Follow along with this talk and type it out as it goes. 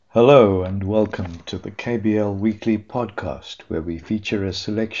Hello and welcome to the KBL Weekly Podcast, where we feature a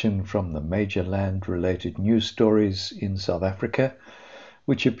selection from the major land-related news stories in South Africa,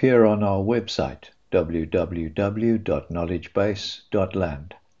 which appear on our website,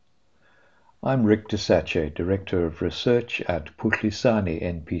 www.knowledgebase.land. I'm Rick Desache, Director of Research at Phutlisani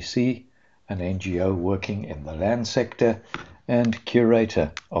NPC, an NGO working in the land sector, and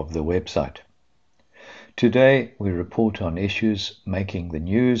curator of the website. Today, we report on issues making the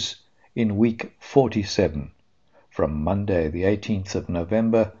news in week 47, from Monday the 18th of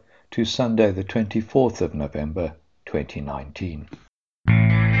November to Sunday the 24th of November 2019.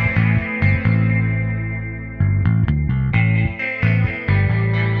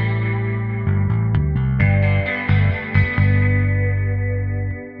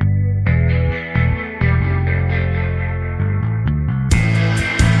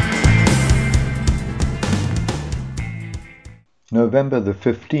 November the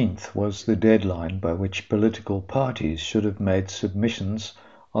 15th was the deadline by which political parties should have made submissions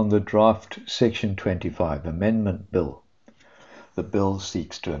on the draft Section 25 Amendment Bill. The bill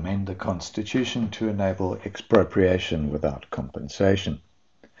seeks to amend the Constitution to enable expropriation without compensation.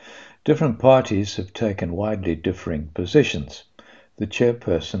 Different parties have taken widely differing positions. The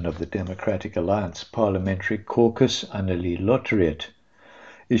chairperson of the Democratic Alliance Parliamentary Caucus, Annelie Loteriet,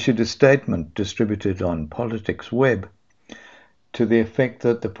 issued a statement distributed on Politics Web to the effect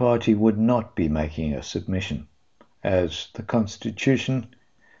that the party would not be making a submission, as the Constitution,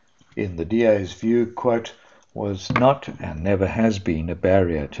 in the DA's view, quote, was not and never has been a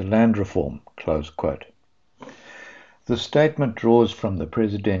barrier to land reform, close quote. The statement draws from the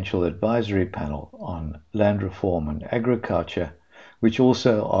Presidential Advisory Panel on Land Reform and Agriculture, which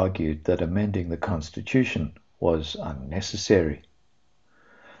also argued that amending the Constitution was unnecessary.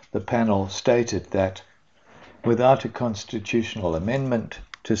 The panel stated that without a constitutional amendment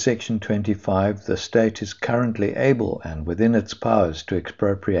to Section 25, the state is currently able and within its powers to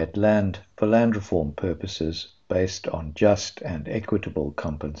expropriate land for land reform purposes based on just and equitable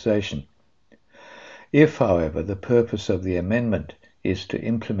compensation. If, however, the purpose of the amendment is to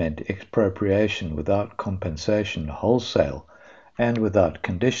implement expropriation without compensation wholesale and without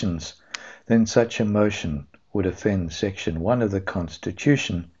conditions, then such a motion would offend Section 1 of the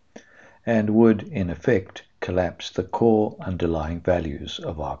Constitution and would, in effect, collapse the core underlying values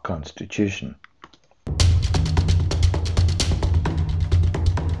of our Constitution.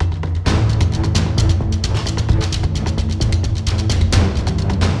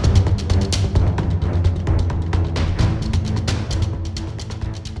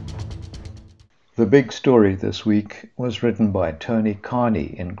 The big story this week was written by Tony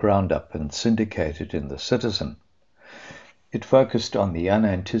Carney in Groundup and syndicated in The Citizen. It focused on the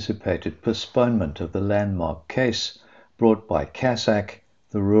unanticipated postponement of the landmark case brought by CASAC,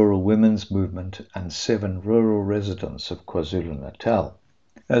 the Rural Women's Movement, and 7 rural residents of KwaZulu-Natal.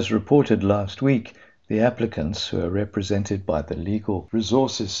 As reported last week, the applicants, who are represented by the Legal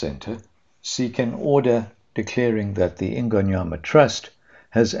Resources Centre, seek an order declaring that the Ingonyama Trust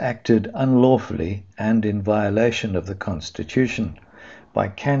has acted unlawfully and in violation of the Constitution by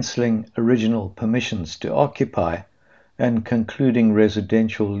cancelling original permissions to occupy and concluding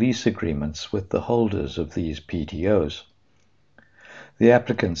residential lease agreements with the holders of these PTOs. The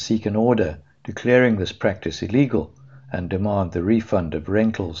applicants seek an order declaring this practice illegal and demand the refund of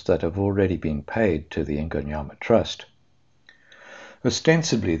rentals that have already been paid to the Ingonyama Trust.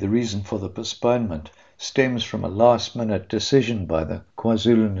 Ostensibly, the reason for the postponement stems from a last-minute decision by the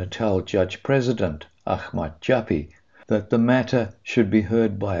KwaZulu-Natal Judge President, Ahmad Japi, that the matter should be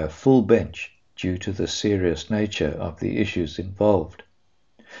heard by a full bench due to the serious nature of the issues involved.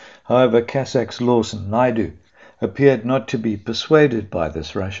 However, CASAC's Lawson Naidoo appeared not to be persuaded by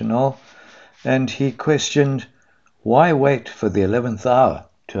this rationale, and he questioned, why wait for the 11th hour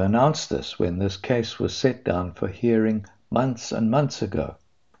to announce this when this case was set down for hearing months and months ago?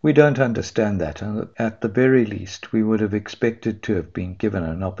 We don't understand that, and at the very least we would have expected to have been given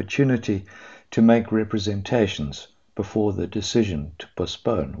an opportunity to make representations before the decision to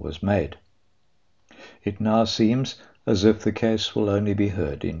postpone was made. It now seems as if the case will only be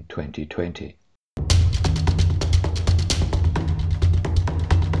heard in 2020.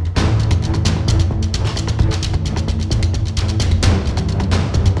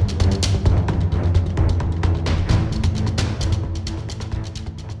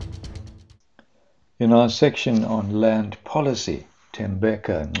 In our section on land policy,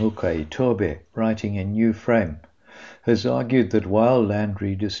 Tembeka Ngcuka-Itobe, writing in New Frame, has argued that while land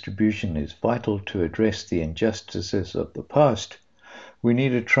redistribution is vital to address the injustices of the past, we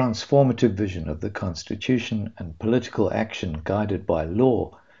need a transformative vision of the Constitution and political action guided by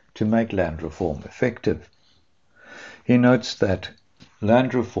law to make land reform effective. He notes that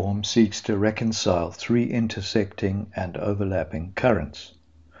land reform seeks to reconcile three intersecting and overlapping currents: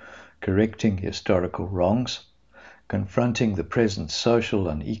 correcting historical wrongs, confronting the present social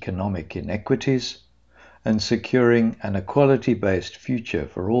and economic inequities, and securing an equality-based future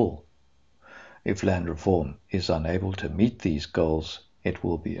for all. If land reform is unable to meet these goals, it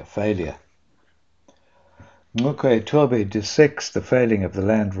will be a failure. Mukwege dissects the failing of the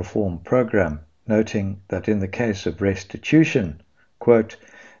land reform program, noting that in the case of restitution, quote,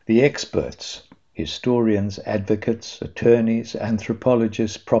 the experts, historians, advocates, attorneys,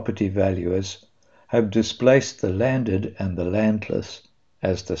 anthropologists, property valuers, have displaced the landed and the landless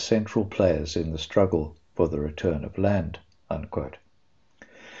as the central players in the struggle for the return of land, unquote.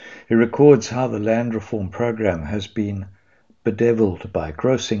 He records how the land reform program has been bedeviled by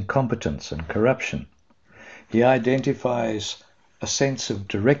gross incompetence and corruption. He identifies a sense of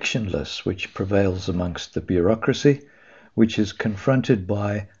directionless which prevails amongst the bureaucracy, which is confronted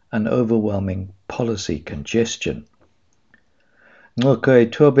by an overwhelming policy congestion.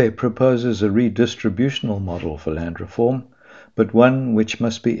 Mukwege proposes a redistributional model for land reform, but one which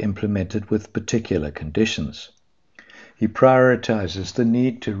must be implemented with particular conditions. He prioritizes the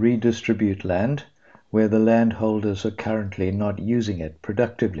need to redistribute land where the landholders are currently not using it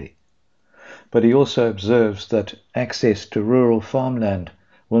productively. But he also observes that access to rural farmland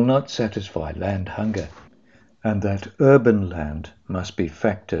will not satisfy land hunger, and that urban land must be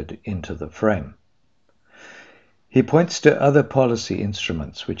factored into the frame. He points to other policy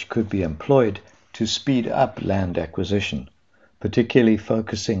instruments which could be employed to speed up land acquisition, particularly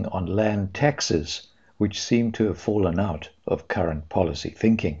focusing on land taxes, which seem to have fallen out of current policy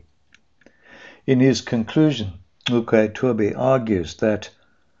thinking. In his conclusion, Mukwege argues that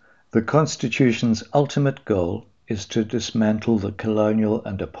the Constitution's ultimate goal is to dismantle the colonial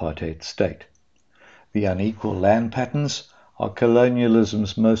and apartheid state. The unequal land patterns are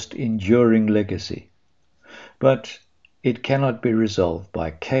colonialism's most enduring legacy. But it cannot be resolved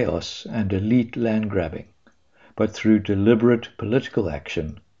by chaos and elite land grabbing, but through deliberate political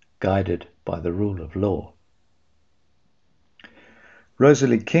action guided by the rule of law.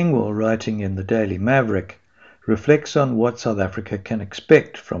 Rosalie Kingwell, writing in the Daily Maverick, reflects on what South Africa can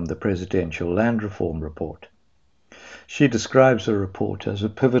expect from the Presidential Land Reform Report. She describes the report as a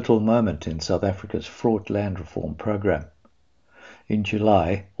pivotal moment in South Africa's fraught land reform program. In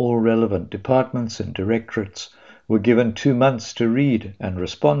July, all relevant departments and directorates were given 2 months to read and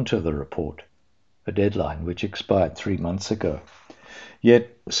respond to the report, a deadline which expired 3 months ago.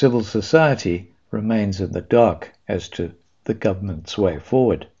 Yet civil society remains in the dark as to the government's way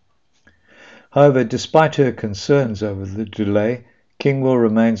forward. However, despite her concerns over the delay, Kingwell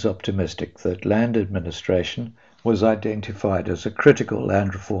remains optimistic that land administration was identified as a critical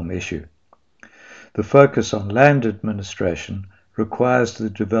land reform issue. The focus on land administration requires the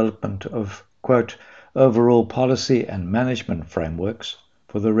development of, quote, overall policy and management frameworks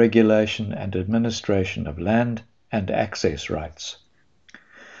for the regulation and administration of land and access rights.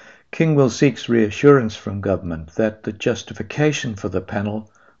 Kingwell seeks reassurance from government that the justification for the panel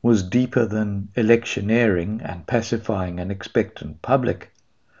was deeper than electioneering and pacifying an expectant public,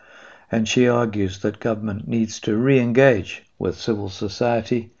 and she argues that government needs to re-engage with civil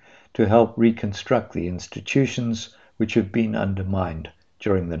society to help reconstruct the institutions which have been undermined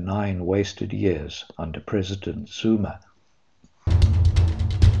during the 9 wasted years under President Zuma.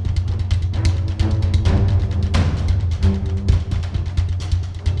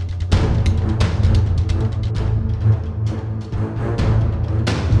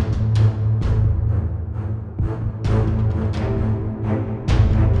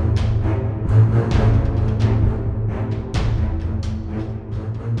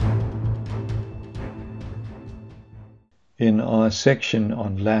 In our section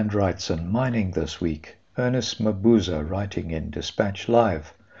on land rights and mining this week, Ernest Mabuza, writing in Dispatch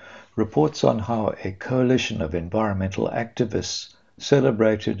Live, reports on how a coalition of environmental activists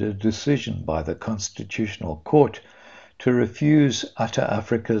celebrated a decision by the Constitutional Court to refuse Ata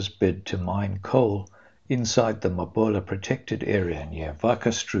Africa's bid to mine coal inside the Mabola protected area near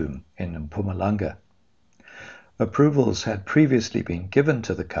Wakkerstroom in Mpumalanga. Approvals had previously been given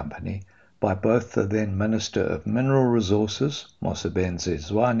to the company by both the then Minister of Mineral Resources, Mosebenzi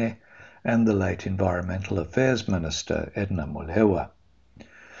Zwane, and the late Environmental Affairs Minister, Edna Molewa.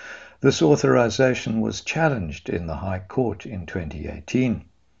 This authorization was challenged in the High Court in 2018,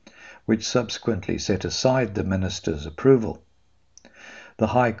 which subsequently set aside the minister's approval. The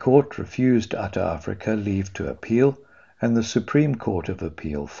High Court refused Ata Africa leave to appeal, and the Supreme Court of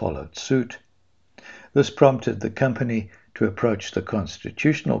Appeal followed suit. This prompted the company to approach the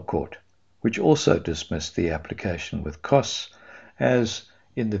Constitutional Court, which also dismissed the application with costs, as,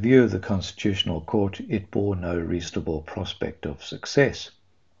 in the view of the Constitutional Court, it bore no reasonable prospect of success.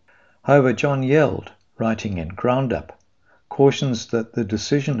 However, John Yeld, writing in Ground Up, cautions that the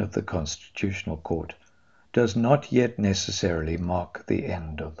decision of the Constitutional Court does not yet necessarily mark the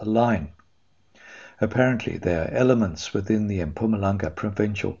end of the line. Apparently, there are elements within the Mpumalanga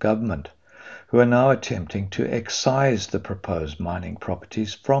provincial government who are now attempting to excise the proposed mining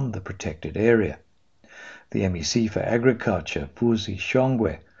properties from the protected area. The MEC for Agriculture, Vusi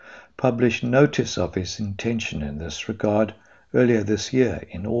Shongwe, published notice of his intention in this regard earlier this year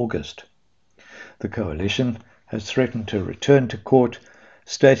in August. The coalition has threatened to return to court,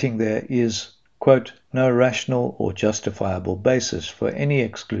 stating there is, quote, no rational or justifiable basis for any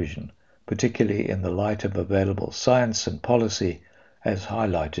exclusion, particularly in the light of available science and policy, as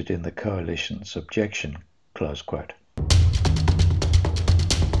highlighted in the coalition's objection, close quote.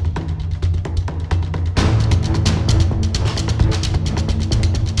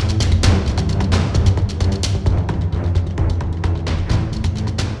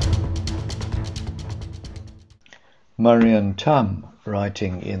 Marian Tam,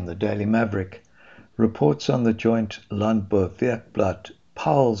 writing in the Daily Maverick, reports on the joint Landbouwerkblad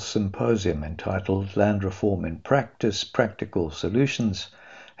PALS symposium entitled Land Reform in Practice, Practical Solutions,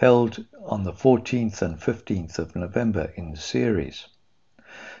 held on the 14th and 15th of November in series.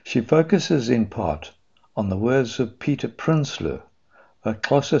 She focuses in part on the words of Peter Prinsloo, a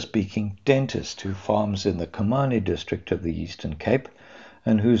Xhosa-speaking dentist who farms in the Komani district of the Eastern Cape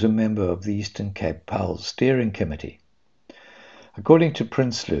and who's a member of the Eastern Cape PALS Steering Committee. According to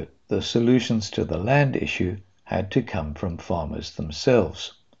Prinsloo, the solutions to the land issue had to come from farmers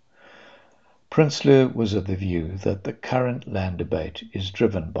themselves. Prinsloo was of the view that the current land debate is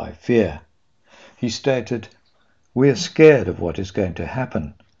driven by fear. He stated, "We're scared of what is going to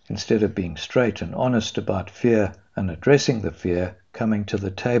happen, instead of being straight and honest about fear and addressing the fear, coming to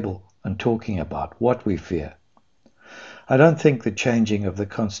the table and talking about what we fear. I don't think the changing of the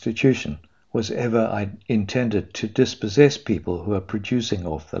Constitution was ever intended to dispossess people who are producing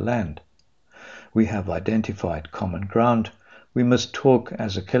off the land. We have identified common ground. We must talk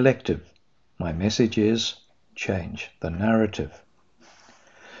as a collective. My message is, change the narrative."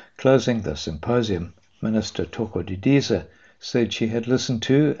 Closing the symposium, Minister Thoko Didiza said she had listened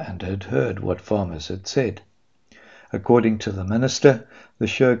to and had heard what farmers had said. According to the minister, the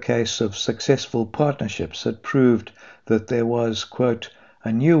showcase of successful partnerships had proved that there was, quote,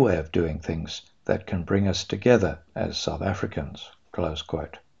 a new way of doing things that can bring us together as South Africans, close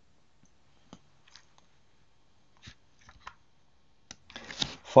quote.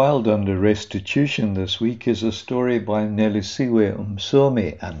 Filed under restitution this week is a story by Nelisiwe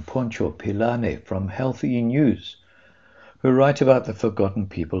Umsomi and Poncho Pilane from Health E News, who write about the forgotten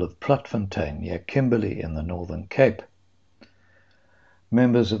people of Platfontein near Kimberley in the Northern Cape.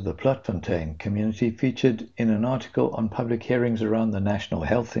 Members of the Platfontein community featured in an article on public hearings around the National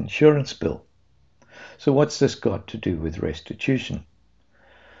Health Insurance Bill. So what's this got to do with restitution?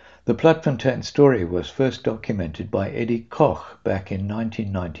 The Platfontein story was first documented by Eddie Koch back in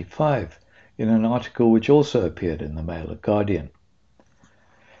 1995 in an article which also appeared in the Mail Guardian.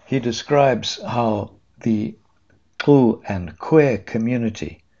 He describes how the Kru and Kwe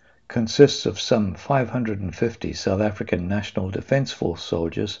community consists of some 550 South African National Defence Force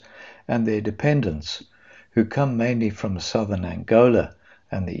soldiers and their dependents, who come mainly from southern Angola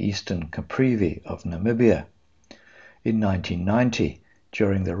and the eastern Caprivi of Namibia. In 1990,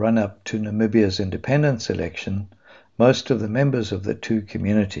 during the run-up to Namibia's independence election, most of the members of the two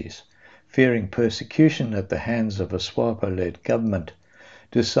communities, fearing persecution at the hands of a SWAPO-led government,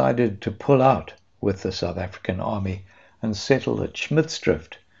 decided to pull out with the South African Army and settle at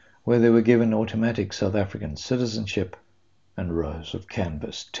Schmidtsdrift, where they were given automatic South African citizenship and rows of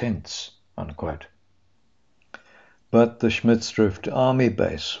canvas tents, unquote. But the Schmidtsdrift army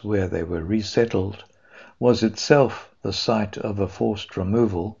base, where they were resettled, was itself the site of a forced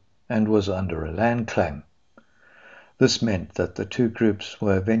removal and was under a land claim. This meant that the two groups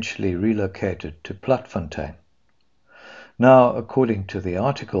were eventually relocated to Platfontein. Now, according to the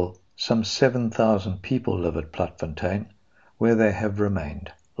article, some 7,000 people live at Platfontein, where they have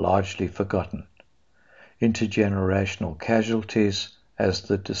remained largely forgotten. Intergenerational casualties as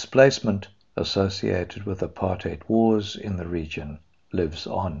the displacement associated with apartheid wars in the region lives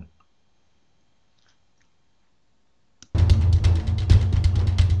on.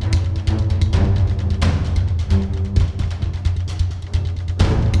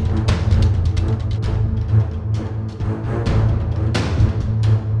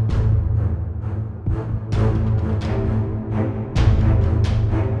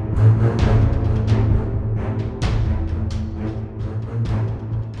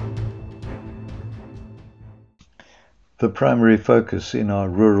 The primary focus in our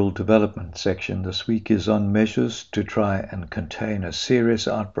rural development section this week is on measures to try and contain a serious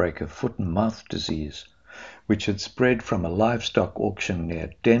outbreak of foot and mouth disease, which had spread from a livestock auction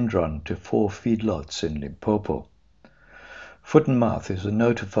near Dendron to 4 feedlots in Limpopo. Foot and mouth is a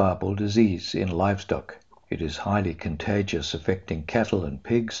notifiable disease in livestock. It is highly contagious, affecting cattle and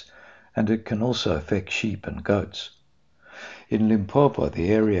pigs, and it can also affect sheep and goats. In Limpopo, the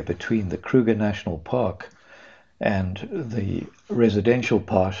area between the Kruger National Park and the residential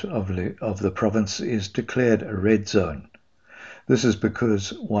part of the province is declared a red zone. This is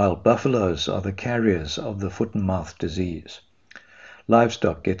because wild buffaloes are the carriers of the foot and mouth disease.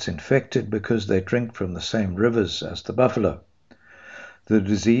 Livestock gets infected because they drink from the same rivers as the buffalo. The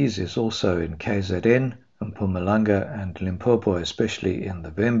disease is also in KZN, Mpumalanga and Limpopo, especially in the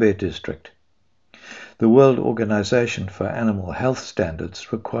Vembe district. The World Organization for Animal Health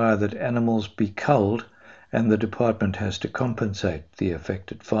standards require that animals be culled, and the department has to compensate the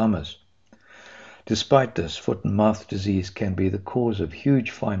affected farmers. Despite this, foot and mouth disease can be the cause of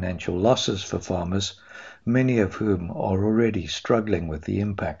huge financial losses for farmers, many of whom are already struggling with the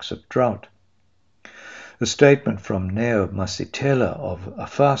impacts of drought. A statement from Neo Masitela of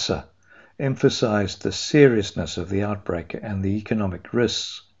AFASA emphasized the seriousness of the outbreak and the economic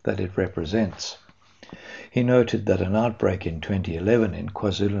risks that it represents. He noted that an outbreak in 2011 in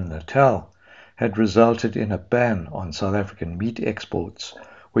KwaZulu-Natal had resulted in a ban on South African meat exports,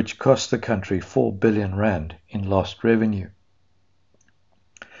 which cost the country 4 billion rand in lost revenue.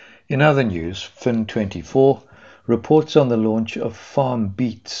 In other news, Fin24 reports on the launch of Farm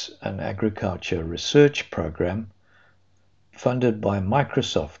Beats, an agriculture research program funded by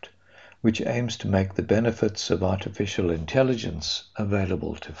Microsoft, which aims to make the benefits of artificial intelligence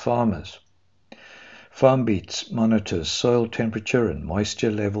available to farmers. Farm Beats monitors soil temperature and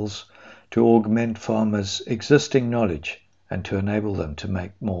moisture levels to augment farmers' existing knowledge and to enable them to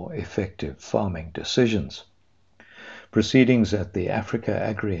make more effective farming decisions. Proceedings at the Africa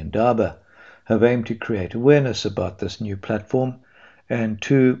Agri Indaba have aimed to create awareness about this new platform, and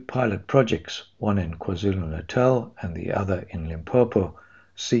 2 pilot projects, one in KwaZulu-Natal and the other in Limpopo,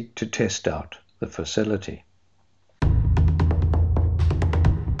 seek to test out the facility.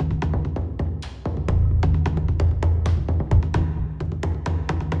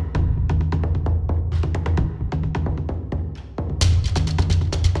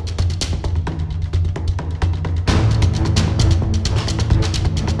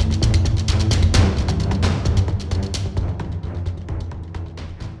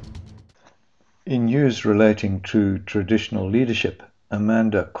 In news relating to traditional leadership,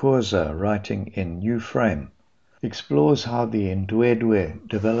 Amanda Khoza, writing in New Frame, explores how the Ndwedwe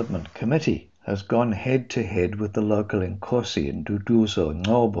Development Committee has gone head-to-head with the local Nkosi Nduduzo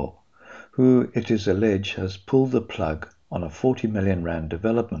Ngcobo, who, it is alleged, has pulled the plug on a 40 million rand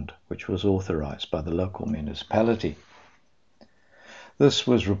development which was authorized by the local municipality. This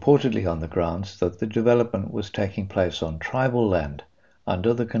was reportedly on the grounds that the development was taking place on tribal land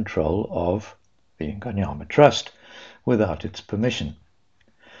under the control of the Nganyama Trust without its permission.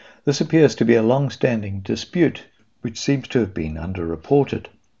 This appears to be a long-standing dispute which seems to have been underreported,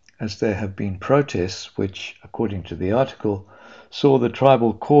 as there have been protests which, according to the article, saw the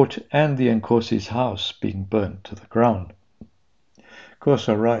tribal court and the Nkosi's house being burnt to the ground.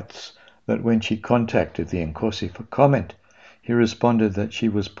 Khoza writes that when she contacted the Nkosi for comment, he responded that she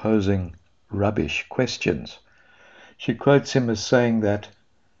was posing rubbish questions. She quotes him as saying that,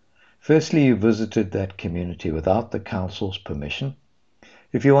 "Firstly, you visited that community without the council's permission.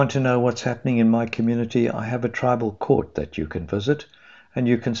 If you want to know what's happening in my community, I have a tribal court that you can visit, and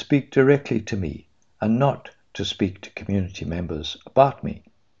you can speak directly to me, and not to speak to community members about me."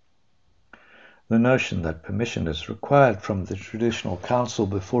 The notion that permission is required from the traditional council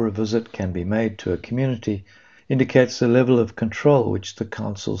before a visit can be made to a community indicates the level of control which the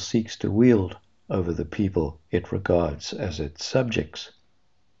council seeks to wield over the people it regards as its subjects.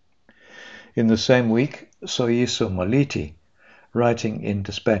 In the same week, Soyiso Moliti, writing in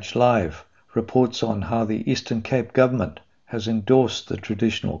Dispatch Live, reports on how the Eastern Cape government has endorsed the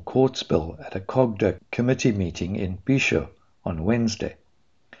traditional courts bill at a COGTA committee meeting in Bisho on Wednesday.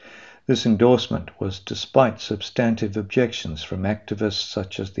 This endorsement was despite substantive objections from activists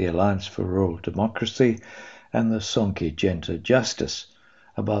such as the Alliance for Rural Democracy and the Sonke Gender Justice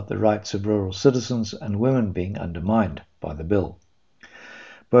about the rights of rural citizens and women being undermined by the bill.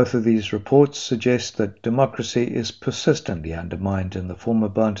 Both of these reports suggest that democracy is persistently undermined in the former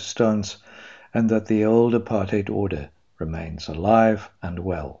Bantustans and that the old apartheid order remains alive and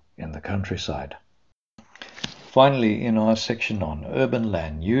well in the countryside. Finally, in our section on urban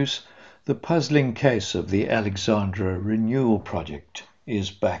land news, The puzzling case of the Alexandra Renewal Project is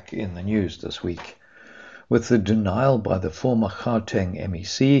back in the news this week, with the denial by the former Gauteng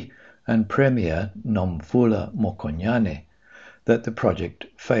MEC and Premier Nomvula Mokonyane that the project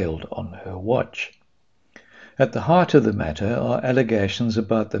failed on her watch. At the heart of the matter are allegations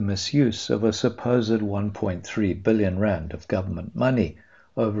about the misuse of a supposed 1.3 billion rand of government money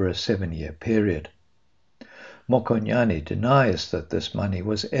over a 7-year period. Mokonyane denies that this money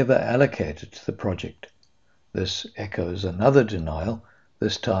was ever allocated to the project. This echoes another denial,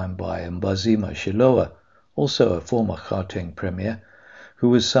 this time by Mbazima Shilowa, also a former Gauteng Premier, who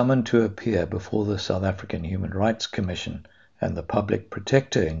was summoned to appear before the South African Human Rights Commission and the Public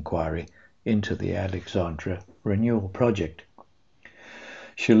Protector inquiry into the Alexandra Renewal Project.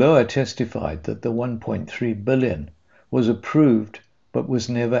 Shilowa testified that the 1.3 billion was approved but was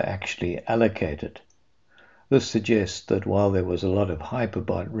never actually allocated. This suggests that while there was a lot of hype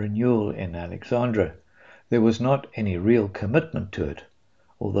about renewal in Alexandra, there was not any real commitment to it,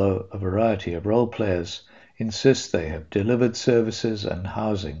 although a variety of role players insist they have delivered services and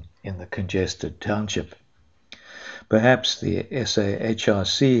housing in the congested township. Perhaps the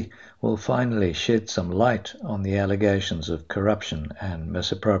SAHRC will finally shed some light on the allegations of corruption and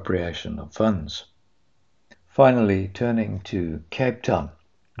misappropriation of funds. Finally, turning to Cape Town,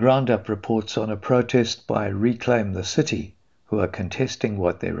 Groundup reports on a protest by Reclaim the City, who are contesting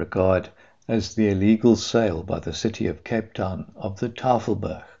what they regard as the illegal sale by the city of Cape Town of the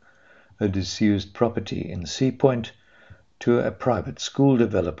Tafelberg, a disused property in Sea Point, to a private school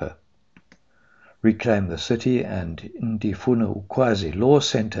developer. Reclaim the City and Ndifuna Ukwazi Law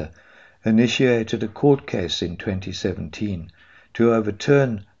Centre initiated a court case in 2017 to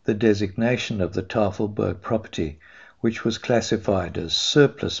overturn the designation of the Tafelberg property, which was classified as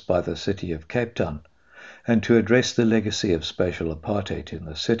surplus by the city of Cape Town, and to address the legacy of spatial apartheid in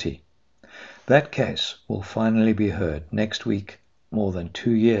the city. That case will finally be heard next week, more than 2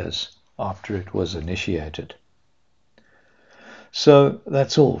 years after it was initiated. So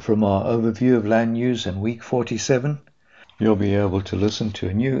that's all from our overview of land news in week 47. You'll be able to listen to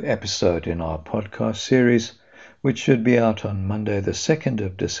a new episode in our podcast series, which should be out on Monday the 2nd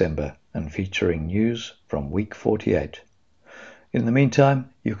of December and featuring news from week 48. In the meantime,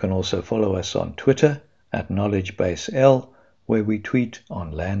 you can also follow us on Twitter @KnowledgeBaseL, where we tweet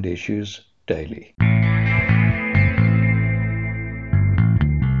on land issues daily.